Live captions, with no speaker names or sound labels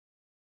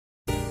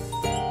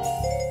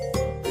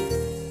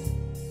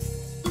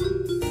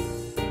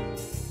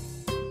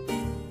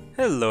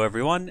Hello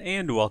everyone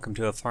and welcome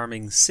to a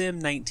Farming Sim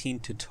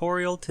 19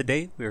 tutorial.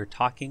 Today we are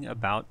talking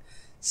about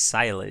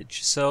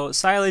silage. So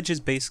silage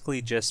is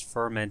basically just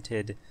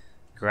fermented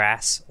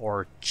grass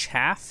or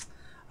chaff.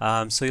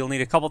 So you'll need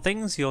a couple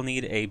things. You'll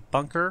need a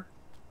bunker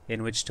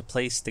in which to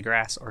place the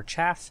grass or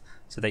chaff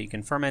so that you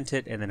can ferment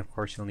it, and then of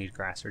course you'll need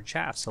grass or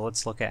chaff. So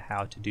let's look at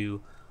how to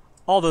do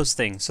all those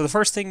things. So the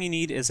first thing you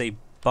need is a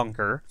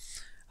bunker.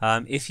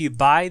 If you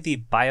buy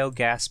the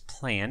biogas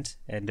plant,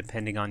 and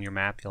depending on your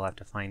map you'll have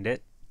to find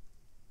it,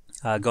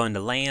 go into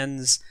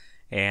lands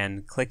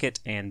and click it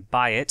and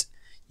buy it.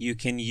 You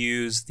can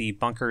use the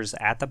bunkers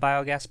at the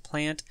biogas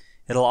plant.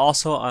 It'll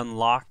also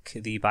unlock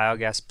the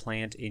biogas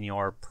plant in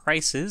your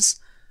prices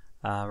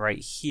right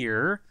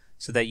here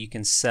so that you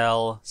can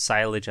sell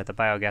silage at the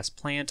biogas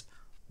plant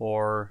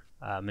or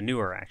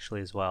manure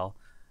actually as well.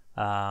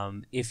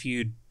 If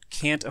you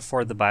can't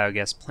afford the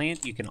biogas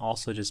plant, you can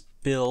also just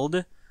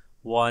build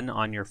one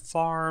on your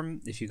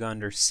farm. If you go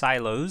under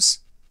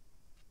silos,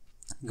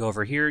 go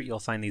over here, you'll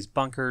find these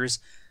bunkers,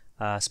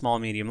 small,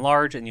 medium,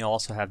 large, and you'll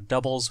also have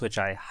doubles, which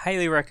I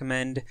highly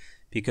recommend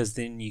because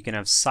then you can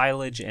have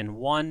silage in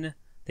one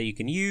that you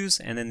can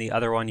use, and then the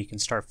other one you can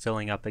start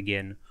filling up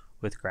again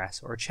with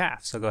grass or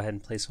chaff. So go ahead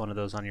and place one of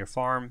those on your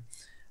farm.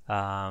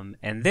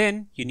 And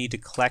then you need to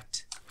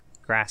collect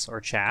grass or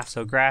chaff.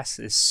 So grass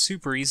is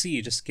super easy.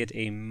 You just get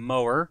a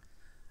mower,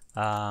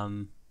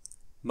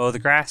 mow the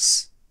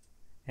grass,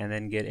 and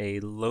then get a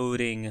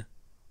loading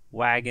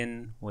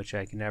wagon, which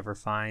I can never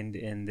find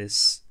in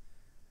this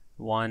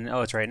one.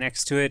 Oh, it's right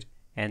next to it,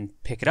 and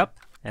pick it up.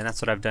 And that's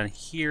what I've done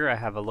here. I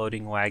have a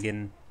loading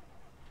wagon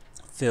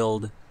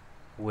filled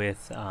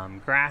with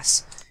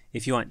grass.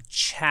 If you want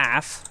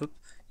chaff,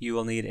 you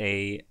will need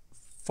a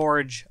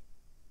forage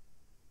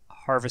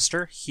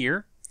harvester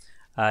here.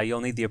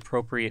 You'll need the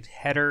appropriate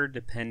header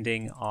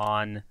depending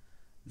on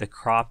the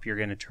crop you're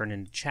going to turn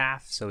into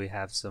chaff. So we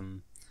have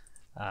some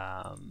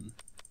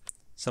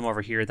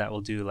over here that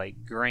will do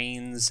like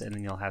grains, and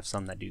then you'll have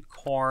some that do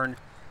corn.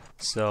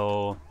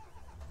 So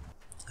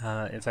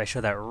if I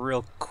show that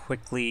real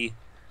quickly,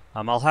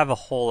 I'll have a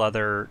whole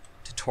other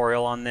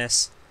tutorial on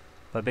this,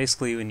 but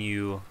basically when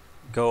you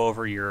go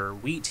over your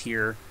wheat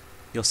here,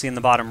 you'll see in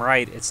the bottom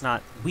right it's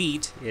not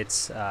wheat,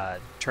 it's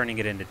turning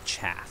it into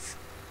chaff,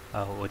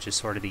 which is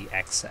sort of the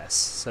excess.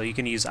 So you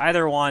can use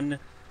either one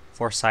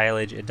for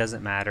silage, it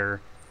doesn't matter.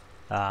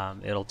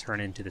 It'll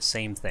turn into the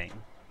same thing,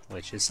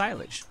 which is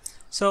silage.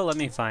 So let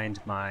me find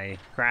my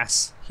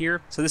grass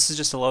here. So this is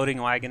just a loading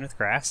wagon with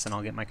grass, and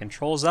I'll get my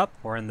controls up.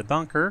 We're in the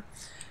bunker,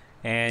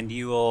 and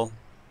you will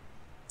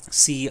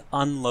see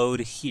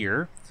unload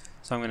here.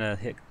 So I'm going to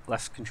hit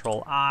left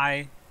control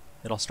I.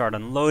 It'll start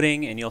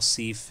unloading, and you'll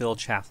see fill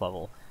chaff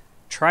level.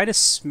 Try to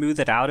smooth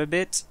it out a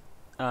bit.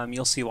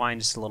 You'll see why in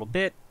just a little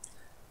bit.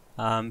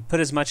 Put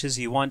as much as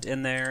you want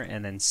in there,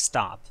 and then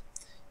stop.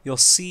 You'll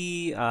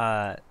see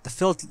the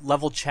fill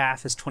level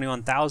chaff is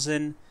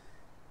 21,000.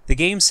 The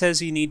game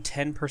says you need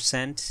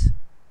 10%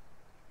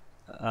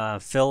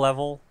 fill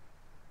level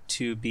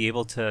to be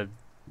able to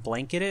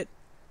blanket it.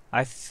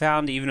 I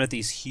found even with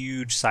these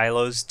huge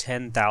silos,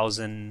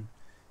 10,000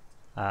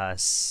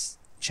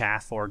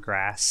 chaff or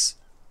grass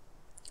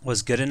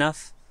was good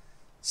enough.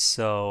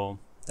 So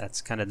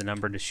that's kind of the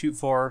number to shoot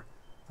for.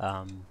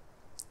 But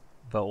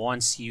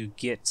once you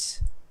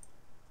get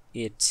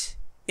it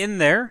in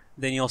there,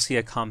 then you'll see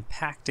a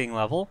compacting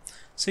level.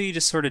 So you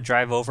just sort of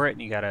drive over it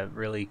and you gotta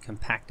really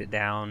compact it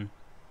down.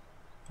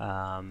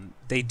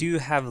 They do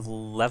have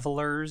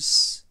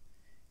levelers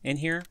in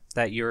here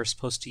that you're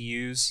supposed to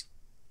use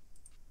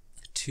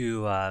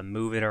to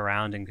move it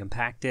around and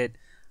compact it.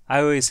 I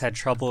always had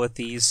trouble with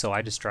these, so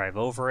I just drive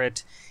over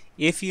it.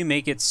 If you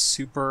make it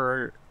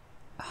super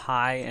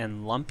high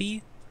and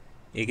lumpy,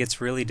 it gets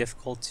really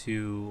difficult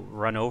to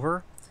run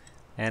over.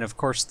 And of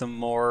course, the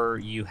more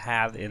you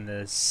have in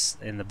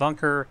the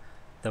bunker,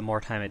 the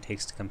more time it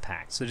takes to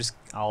compact. So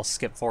I'll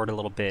skip forward a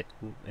little bit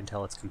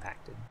until it's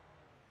compacted.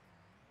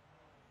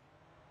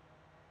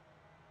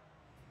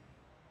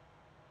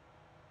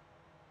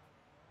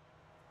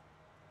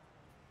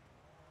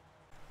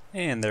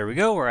 And there we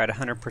go, we're at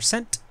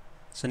 100%.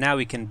 So now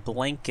we can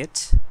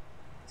blanket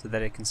so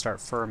that it can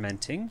start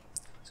fermenting.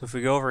 So if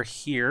we go over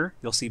here,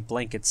 you'll see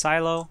blanket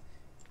silo,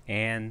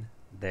 and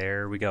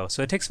there we go.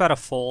 So it takes about a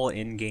full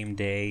in-game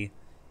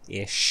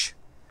day-ish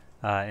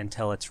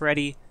until it's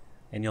ready.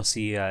 And you'll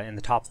see in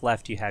the top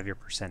left you have your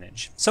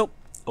percentage. So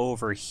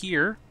over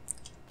here,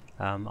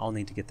 I'll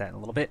need to get that in a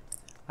little bit.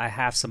 I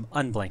have some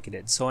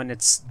unblanketed. So when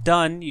it's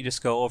done, you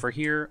just go over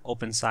here,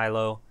 open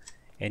silo,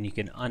 and you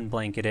can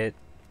unblanket it.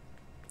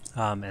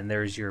 And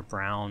there's your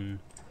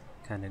brown,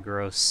 kind of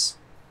gross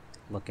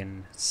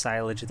looking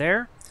silage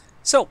there.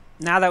 So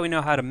now that we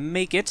know how to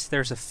make it,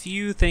 there's a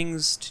few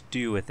things to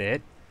do with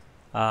it.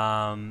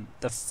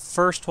 The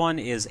first one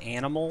is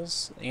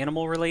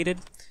animal related.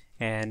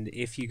 And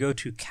if you go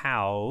to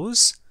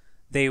cows,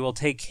 they will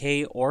take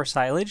hay or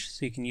silage,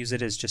 so you can use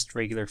it as just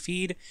regular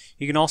feed.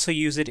 You can also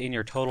use it in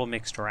your total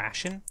mixed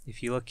ration.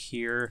 If you look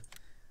here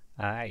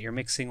at your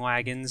mixing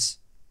wagons,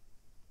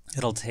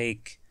 it'll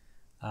take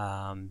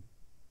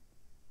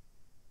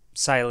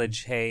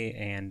silage, hay,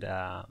 and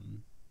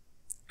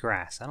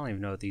grass. I don't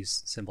even know what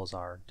these symbols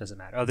are. Doesn't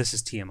matter. Oh, this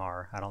is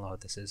TMR. I don't know what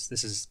this is.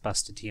 This is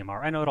busted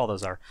TMR. I know what all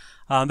those are.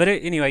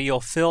 Anyway,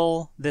 you'll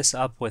fill this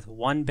up with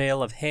 1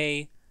 bale of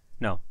hay.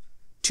 No,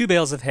 2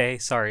 bales of hay.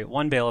 Sorry,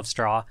 1 bale of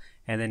straw,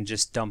 and then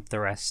just dump the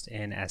rest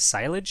in as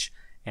silage,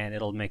 and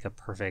it'll make a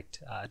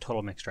perfect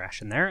total mixed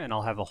ration there. And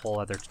I'll have a whole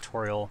other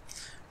tutorial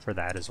for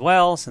that as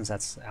well, since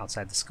that's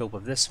outside the scope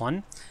of this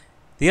one.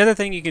 The other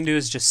thing you can do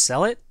is just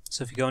sell it.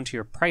 So if you go into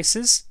your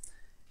prices,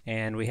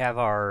 and we have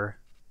our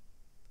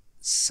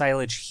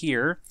silage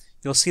here,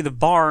 you'll see the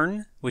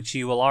barn, which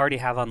you will already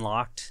have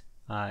unlocked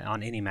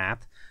on any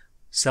map,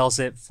 sells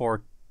it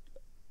for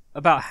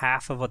about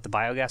half of what the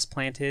biogas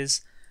plant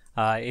is.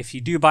 If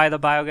you do buy the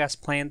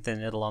biogas plant, then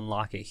it'll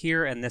unlock it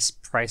here, and this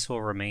price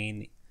will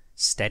remain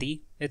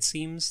steady, it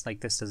seems.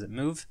 Like, this doesn't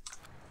move.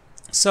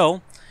 So,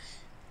 a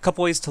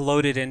couple ways to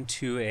load it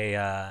into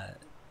a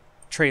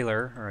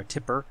trailer or a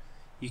tipper.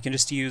 You can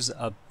just use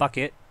a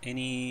bucket,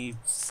 any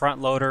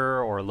front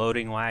loader or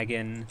loading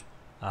wagon,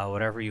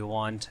 whatever you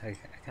want. I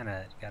kind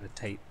of got a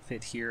tight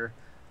fit here.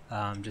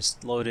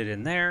 Just load it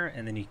in there,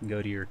 and then you can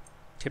go to your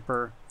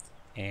tipper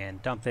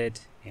and dump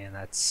it, and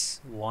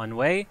that's one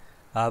way.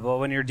 But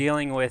when you're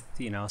dealing with,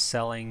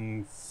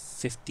 selling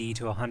 50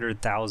 to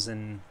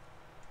 100,000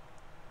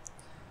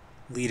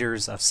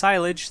 liters of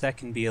silage, that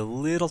can be a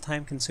little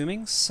time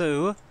consuming.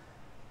 So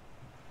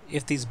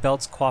if these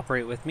belts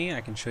cooperate with me,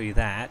 I can show you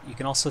that. You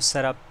can also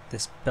set up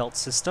this belt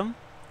system.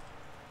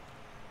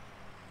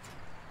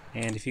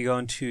 And if you go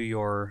into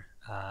your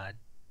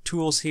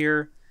tools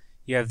here,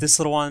 you have this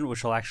little one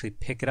which will actually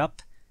pick it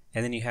up,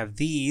 and then you have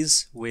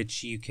these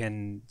which you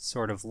can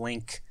sort of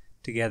link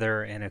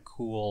together in a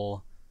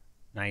cool,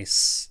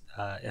 nice,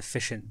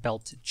 efficient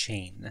belt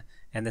chain.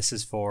 And this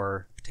is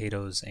for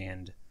potatoes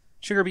and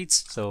sugar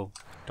beets, so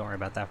don't worry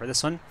about that for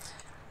this one.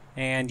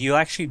 And you'll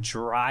actually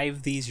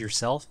drive these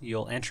yourself.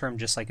 You'll enter them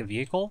just like a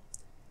vehicle,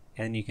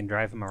 and you can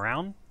drive them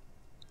around.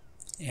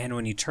 And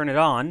when you turn it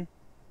on,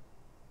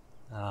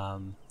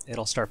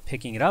 it'll start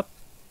picking it up.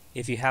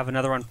 If you have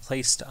another one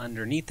placed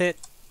underneath it,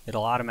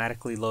 it'll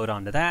automatically load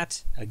onto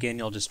that. Again,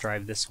 you'll just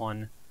drive this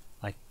one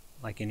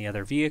like any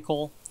other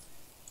vehicle,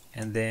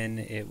 and then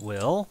it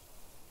will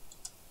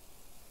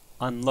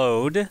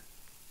unload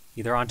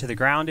either onto the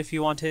ground if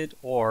you want it,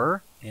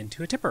 or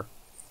into a tipper.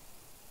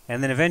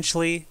 And then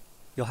eventually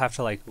you'll have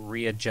to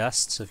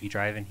readjust. So if you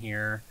drive in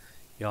here,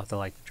 you'll have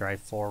to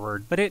drive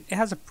forward, but it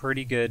has a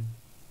pretty good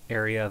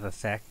area of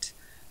effect.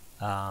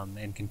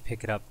 And can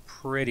pick it up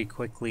pretty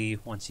quickly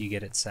once you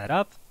get it set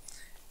up.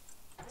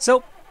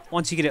 So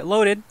once you get it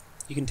loaded,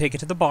 you can take it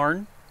to the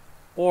barn,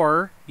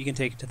 or you can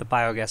take it to the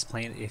biogas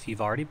plant if you've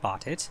already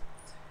bought it.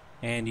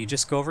 And you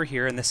just go over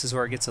here, and this is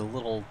where it gets a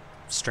little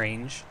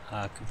strange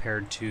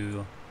compared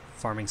to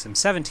Farming Sim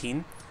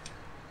 17.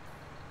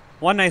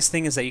 One nice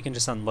thing is that you can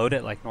just unload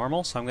it like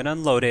normal. So I'm going to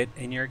unload it,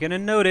 and you're going to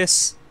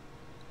notice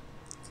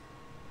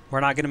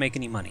we're not going to make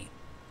any money.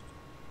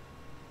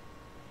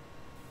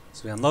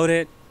 So we unload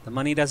it. The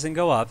money doesn't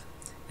go up,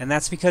 and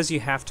that's because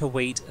you have to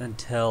wait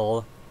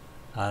until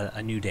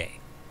a new day.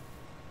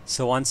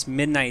 So once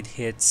midnight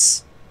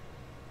hits,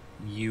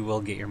 you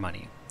will get your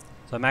money.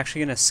 So I'm actually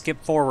going to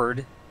skip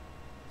forward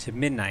to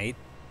midnight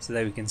so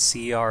that we can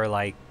see our,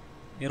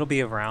 it'll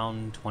be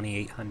around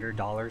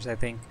 $2,800, I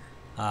think,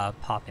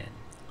 pop in.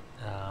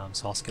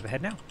 So I'll skip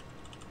ahead now.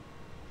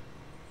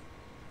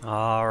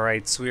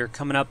 Alright, so we are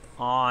coming up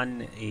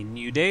on a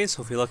new day.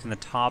 So if we look in the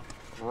top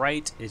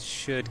right, it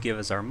should give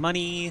us our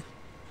money.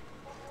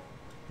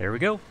 There we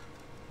go.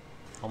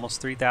 Almost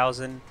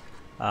 3,000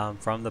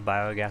 from the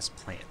biogas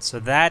plant. So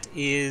that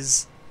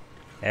is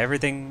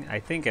everything, I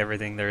think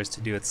everything there is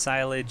to do with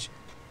silage.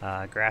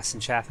 Grass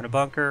and chaff in a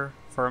bunker,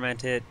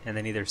 ferment it, and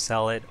then either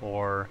sell it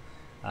or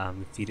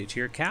feed it to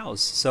your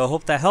cows. So I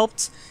hope that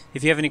helped.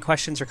 If you have any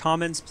questions or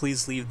comments,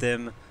 please leave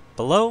them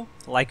below.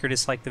 Like or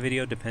dislike the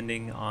video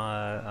depending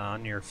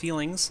on your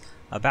feelings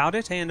about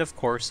it. And of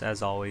course,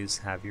 as always,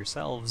 have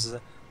yourselves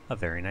a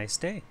very nice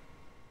day.